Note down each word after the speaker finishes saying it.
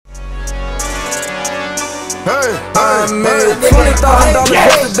I made $20,000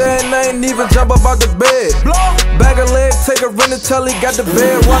 yesterday and I ain't even jump up out the bed. Bag a leg, take a rent until he got the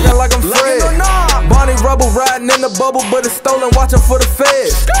bed, walking like I'm Fred. Bonnie Rubble riding in the bubble, but it's stolen, watching for the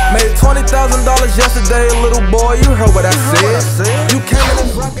feds. Made $20,000 yesterday, little boy, you heard what I said. You came in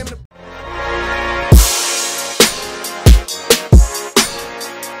and rockin' the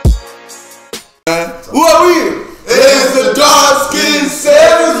who are we? It's the dark skin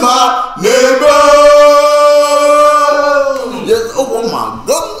sailors, my neighbor. Yes, oh my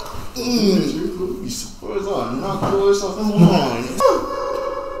God. You suppose I knock yours off? Come on.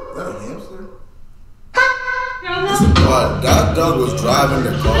 That a hamster? God, that dog was driving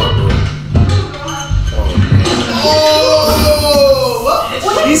the car, bro. Oh,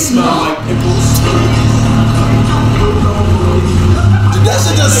 he smelled like pickles. Did that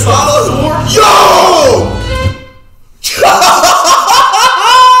shit just swallow? Yo!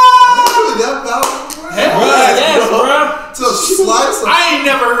 I ain't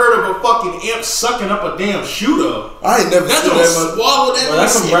never heard of a fucking amp sucking up a damn shooter. I ain't never seen that. Swallow that. Bro,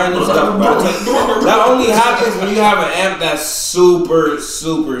 that's some brand new stuff, bro. That only happens when you have an amp that's super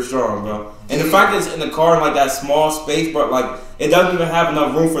strong, bro. And the fact that it's in the car in like that small space, bro, like it doesn't even have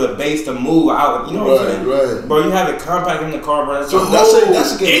enough room for the bass to move out. You know what I'm saying? Right. Bro, you have it compact in the car, bro. That's so that shit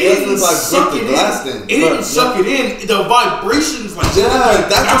can definitely like break the glass then. It didn't suck it in. The vibrations like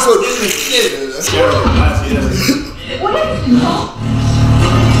that's what shit.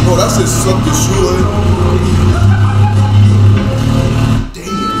 Bro, that shit sucked the shoe in.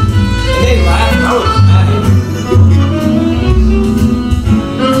 Damn. And they laugh. I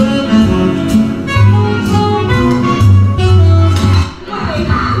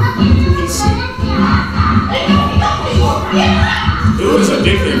was mad. Dude, it's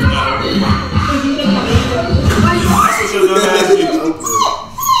addictive now. That's what you're gonna ask you.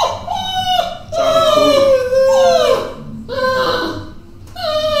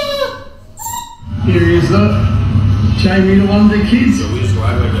 Here he is up. Jamie, the one of the kids. So we just go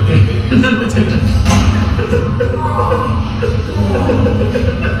act like a baby.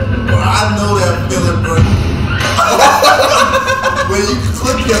 Bro, I know that feeling, bro. When you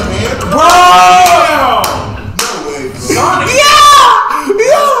clip your hand, bro! No way, bro. Sonic.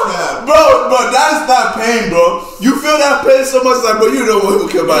 Bro, that is not pain, bro. You feel that pain so much, like, bro, you don't want to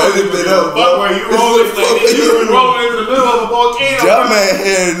care about anything else, bro. Fuck, you rolling into the middle of a volcano. Your man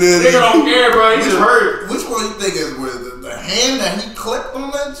here, nigga don't care, bro. He just hurt. Which one you think is worse? The hand that he clipped on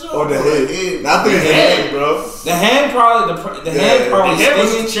that joint? Or the head? Not the hand, bro. The hand probably, the hand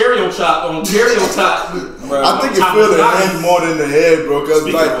was Cheerio chop on Cheerio top. I think you feel the hand more than the head, bro. Cause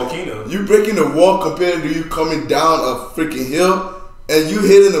like you breaking the wall compared to you coming down a freaking hill. And you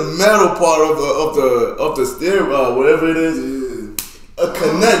hitting the metal part of the stair, whatever it is, a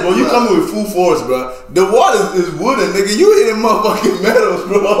connect, bro. You coming with full force, bro. The wall is wooden, nigga. You hitting motherfucking metals,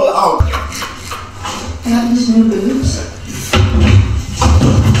 bro. Oh. That was new boobs.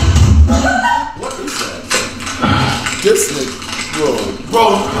 What is that? This nigga, bro.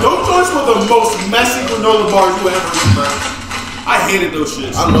 Those joints were the most messy granola bars you ever eat, bro. I hated those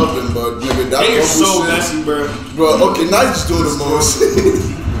shits. I love them, but nigga, that they are so shit, messy, bro. Bro, okay, now you just doing the most.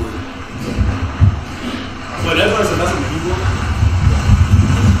 But that's what I said, that's what you want.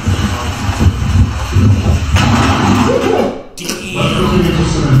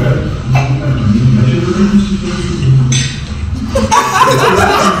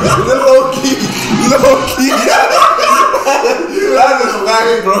 Low key. That is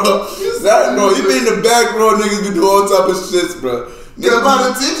fact, bro. That, bro, you be in the back row, niggas be doing all type of shits, bro. Nigga, my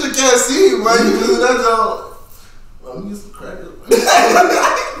the teacher can't see you, bro. You do that, all. Bro, let me get some crackers.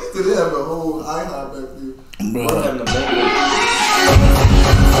 So they have a whole high back there. Bro.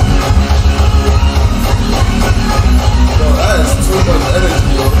 That is too much energy,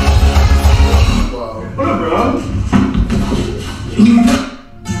 bro. Wow. What up, bro?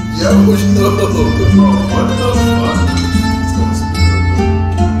 Yo, what the fuck?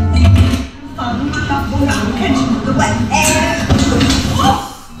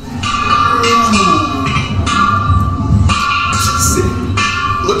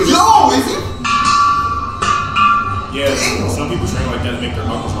 Look at yo, is it? Yeah, some people train like that to make their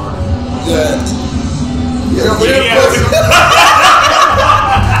knuckles harder. Yeah.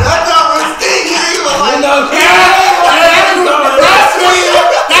 That dog was stinky. He was like, that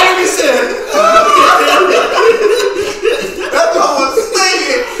be said. That dog was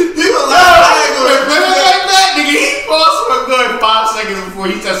stinky. He was like, nigga, he paused for a good 5 seconds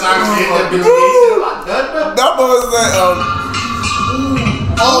before he touched oxygen. That bitch that boy was like,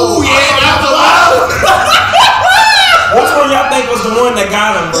 oh yeah, that's the bottom. Which one y'all think was the one that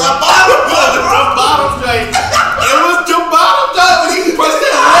got him, bro? The bottom, right?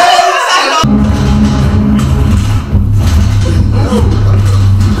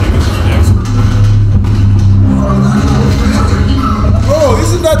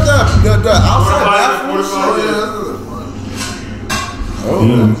 the outside bathroom. Oh,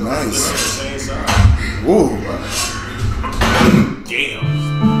 nice. Whoa. Damn.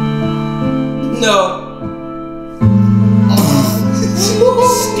 No.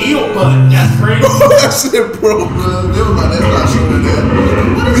 Steel button. That's crazy. That shit broke. Never mind. That's not showing that.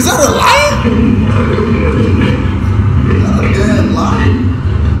 Is that a lion? Not a damn lion.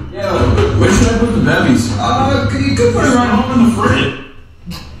 Yeah. Where should I put the babies? You could put it right home in the fridge.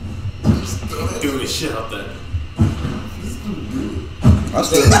 Doing this shit out there.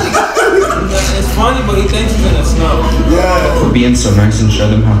 It's funny, but he thinks he's in the snow. Yeah. For being so nice and show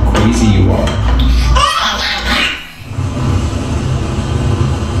them how crazy you are.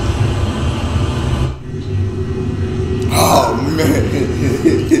 Oh man.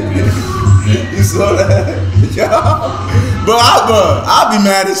 You saw that? Yeah. Bro, I'll be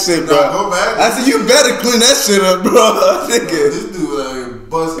mad as shit, bro. Go back. I said, you better clean that shit up, bro. This dude like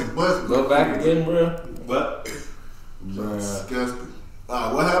busting. Go back again, bro. What? Disgusting.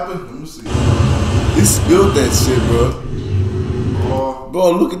 What happened? Let me see. He spilled that shit, bro. Oh,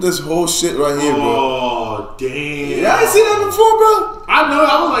 Bro, look at this whole shit right here, bro. Oh, damn. Yeah, I ain't seen that before, bro. I know.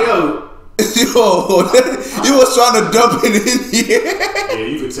 I was like, yo. Yo, you was trying to dump it in here. Yeah,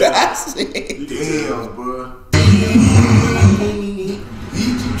 you could tell. That's it. You could tell. damn, bro. He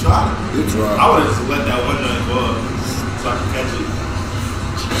tried it. It's I right. would have just let that one nut go up so I could catch it.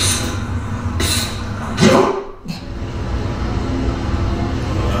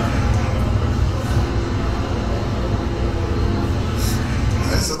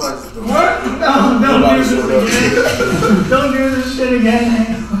 That's somebody just doing What? No, don't do this again. Don't do this shit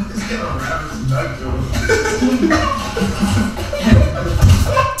again.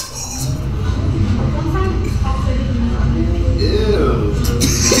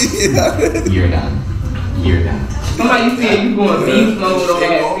 You're done. You're done. Somebody said you going beast mode on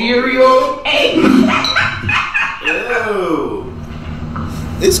that cereal. Hey. Ew.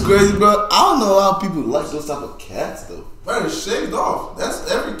 It's crazy, bro. I don't know how people like those type of cats, though. Man, it's shaved off. That's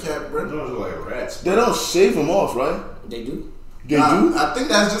every cat, bro. Those are like rats. They don't shave them off, right? They do. They do? I think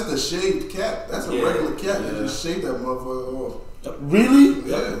that's just a shaved cat. That's a Yeah. regular cat. Yeah. They just shave that motherfucker off. Really?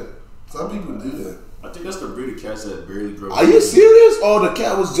 Yeah. Some people do that. I think that's the breed of cats that barely grow. Are you serious? Or the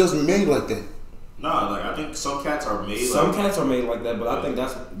cat was just made like that? Nah, like I think some cats are made. Some like, cats are made like that, but I think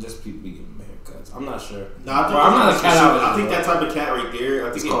that's just people be getting haircuts. I'm not sure. Nah, I think Bro, I'm not a cat out. I think that type of cat right there.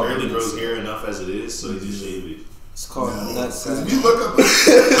 I think it called barely MEMES. grows hair enough as it is, so they just shave it. It's called nuts. If you look up,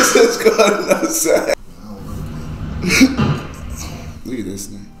 It's called outside. Look at this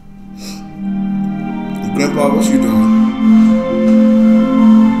thing. Grandpa, what you doing?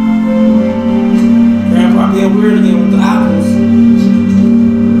 Grandpa being weird again with the apples.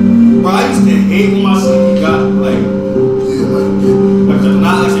 Bro, I used to hate when my son got like the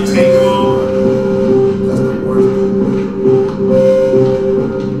not actually take on. that's the worst. Oh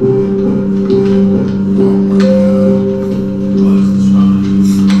my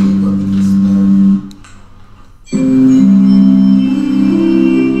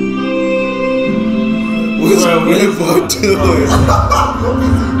What's Bro, what is Grandpa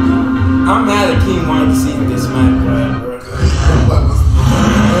doing? I'm mad at King wanted to see him get smacked, bro.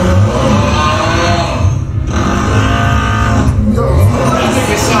 That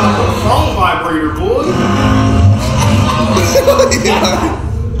nigga sound like a phone vibrator, boy.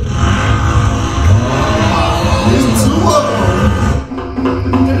 There's two of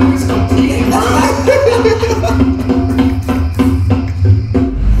them. That nigga's competing, bro.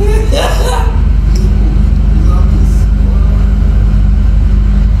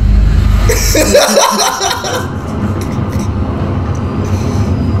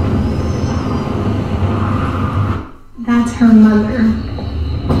 That's her mother.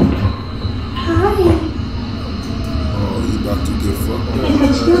 Hi. Oh, you about to get fucked up.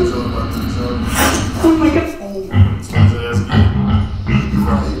 Oh my god.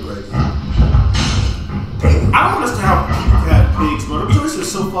 I don't understand how people have pigs, bro. Them joints are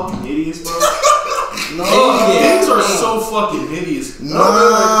so fucking hideous, bro. No, Pigs are so fucking hideous.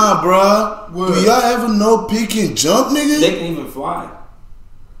 nah, bruh. Do y'all ever know pig can jump, nigga? They can even fly.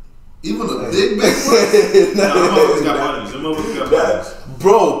 Even a big one. Nah, them motherfuckers got bunnies. Them motherfuckers got bunnies.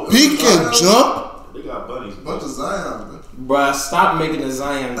 Bro, pig can jump? They got bunnies. Bunch of Zion, man. Bruh, stop making the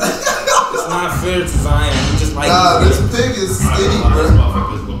Zion. It's not fair to Zion. You just like Nah, this pig is skinny, This bro.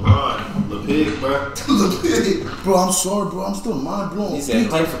 motherfucker's LeBron. The pig, bro. The pig. Bro, I'm sorry, bro. I'm still mind blown. He said,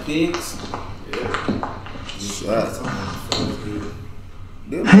 play for pigs. Shut.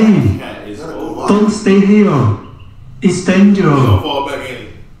 Hey, Cat is Is that a over. koala? don't stay here. It's Don't dangerous. fall back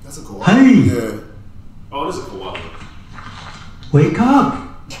in. That's a koala. Hey, Yeah. Oh, this is a koala. wake up.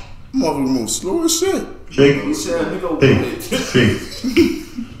 Motherfucker move slow as shit. Shake. He said, nigga, Shake.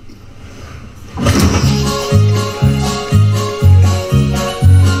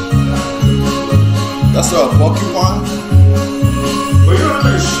 That's a porcupine. But you don't have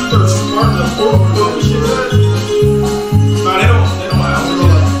to shoot the spark the pork and shit like that? Nah, they don't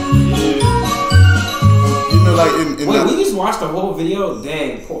You know, like in Wait, that, we just watched the whole video?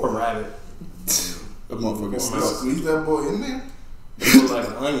 Dang, poor rabbit. that motherfucker Squeeze that boy in there. It looked like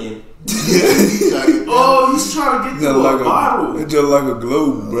an onion. Oh, he's trying to get just through like a bottle. it's just like a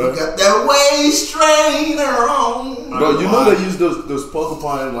globe, bro. Got that waist strainer on. Bro, you know they use those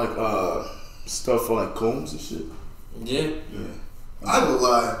porcupine like stuff for like combs and shit. Yeah. I ain't gonna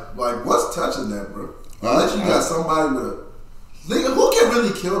lie. Like, what's touching that, bro? Unless you got somebody with a nigga, who can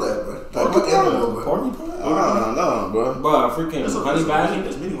really kill that, bro? Like, what animal, bro? Porcupine? No, bro. But freaking honey badger.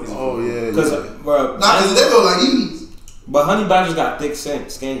 There's many ways. Oh yeah. Because, bro, Nah, cause they go like ease. but honey badgers got thick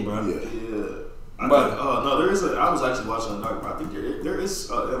skin, bro. Yeah. But no, there is I was actually watching a doc. I think there is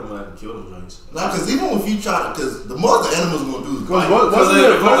animal that can kill them joints. Nah, cause even if you try, cause the most the animal's gonna do is bite.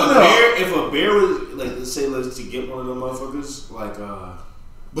 If a bear was like, let's say, to get one of them motherfuckers, like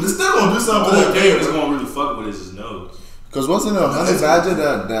But it's still gonna do something to the that thing bear. that's gonna really fuck with is his nose. Cause wasn't there a honey badger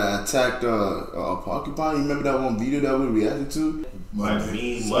that attacked a porcupine? You remember that one video that we reacted to?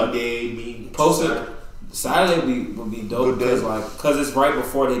 Monday, Posted Saturday would be dope because cause it's right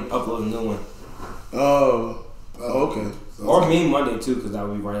before they upload a new one. Oh, okay. Or Monday too, because that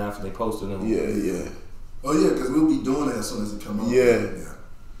would be right after they post a new one. Yeah. Oh yeah, cause we'll be doing that as soon as it come out. Yeah.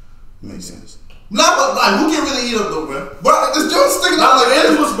 Makes sense. Nah, but like, who can really eat up though, bro? Bro, like, this joint sticking out Like like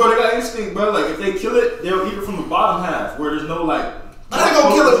animals, bro, they got instinct, bro. Like if they kill it, they'll eat it from the bottom half, where there's no like. I ain't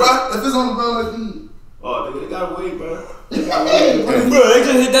gonna kill it, bro. If it's on the ground, like, Oh, they gotta wait, bro. Bro, they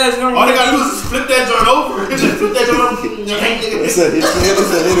just hit that joint. All they gotta do is flip that joint over. Just flip that joint over. It's a hit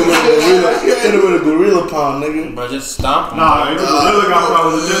it with a gorilla pound, nigga. Bro, just stomp. Nah, the gorilla got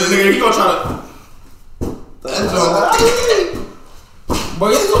problems. Nigga, he gonna try to. that joint. Bro,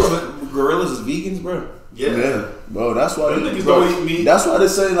 you know gorillas is vegans, bro. Yeah, bro. That's why Them niggas don't eat meat. That's why they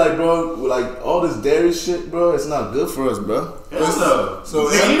say like, bro, like all this dairy shit, bro. It's not good for us, bro. So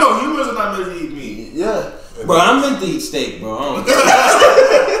you know humans are not meant to eat meat. Yeah. Bro, I'm meant to eat steak, bro. I'm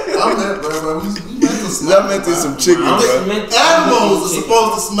that, bro. We meant to smack. I meant to eat some chicken, bro. Animals are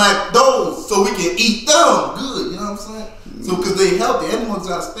supposed to smack those so we can eat them good. You know what I'm saying? So, cause they healthy, animals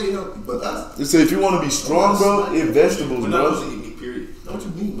gotta stay healthy. But that's They say if you want to be strong, bro, eat vegetables, We're not bro. supposed to eat meat, period. what you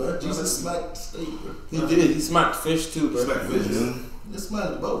mean, bro. Jesus smacked steak, bro. He did. He smacked fish too, bro. Smack fish. They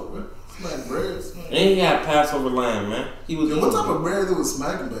smacked both, bro. Smacked bread. And he had Passover lamb, man. He was. What type of bread they was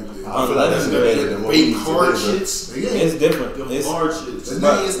smacking back there? I feel like that's better than what we eat Hard today, bro. shits. It's different. It's Hard shits. It's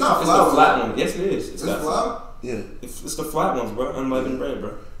not It's flour. the flat one. Yes, it is. It's flour. Yeah. It's the flat ones, bro. Unleavened bread,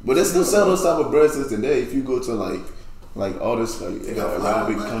 bro. But they still sell those type of breads today. If you go to like all this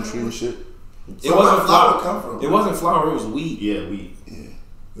Arabic country and shit. It So wasn't where flour flour. come from? It wasn't flour. It was wheat. Yeah, wheat.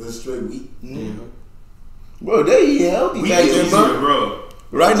 It's straight wheat. Bro, they eat healthy back then, bro.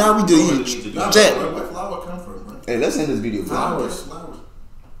 Right now we do eat. Nah, Check. Where flour come from, bro? Hey, let's end this video, bro. Flowers.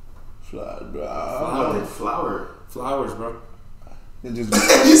 Flowers, bro. And just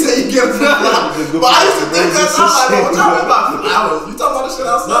You say you get it from flowers. But I used to think that's all I know. What y'all about flowers? You talking about this shit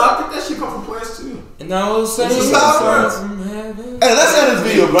outside? No, I think that shit come from plants too. And I will say It's flower. from heaven. hey, let's end this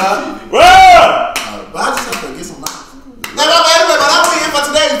video, bro. But I just have to get some knowledge. Anyway, but that's it for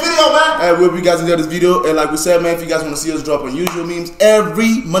today's video, man. Hey, we hope you guys enjoyed this video. And like we said, man, if you guys want to see us drop unusual memes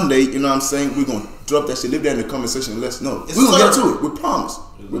every Monday, you know what I'm saying? We're going to drop that shit. Leave that in the comment section and let us know. We're going to get to it. We promise.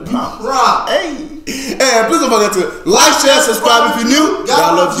 We promise. Right. Hey. Hey, please don't forget to like, share, subscribe if you're new.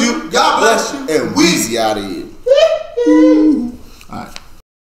 God loves you. God bless you. And Weezy out of here. All right.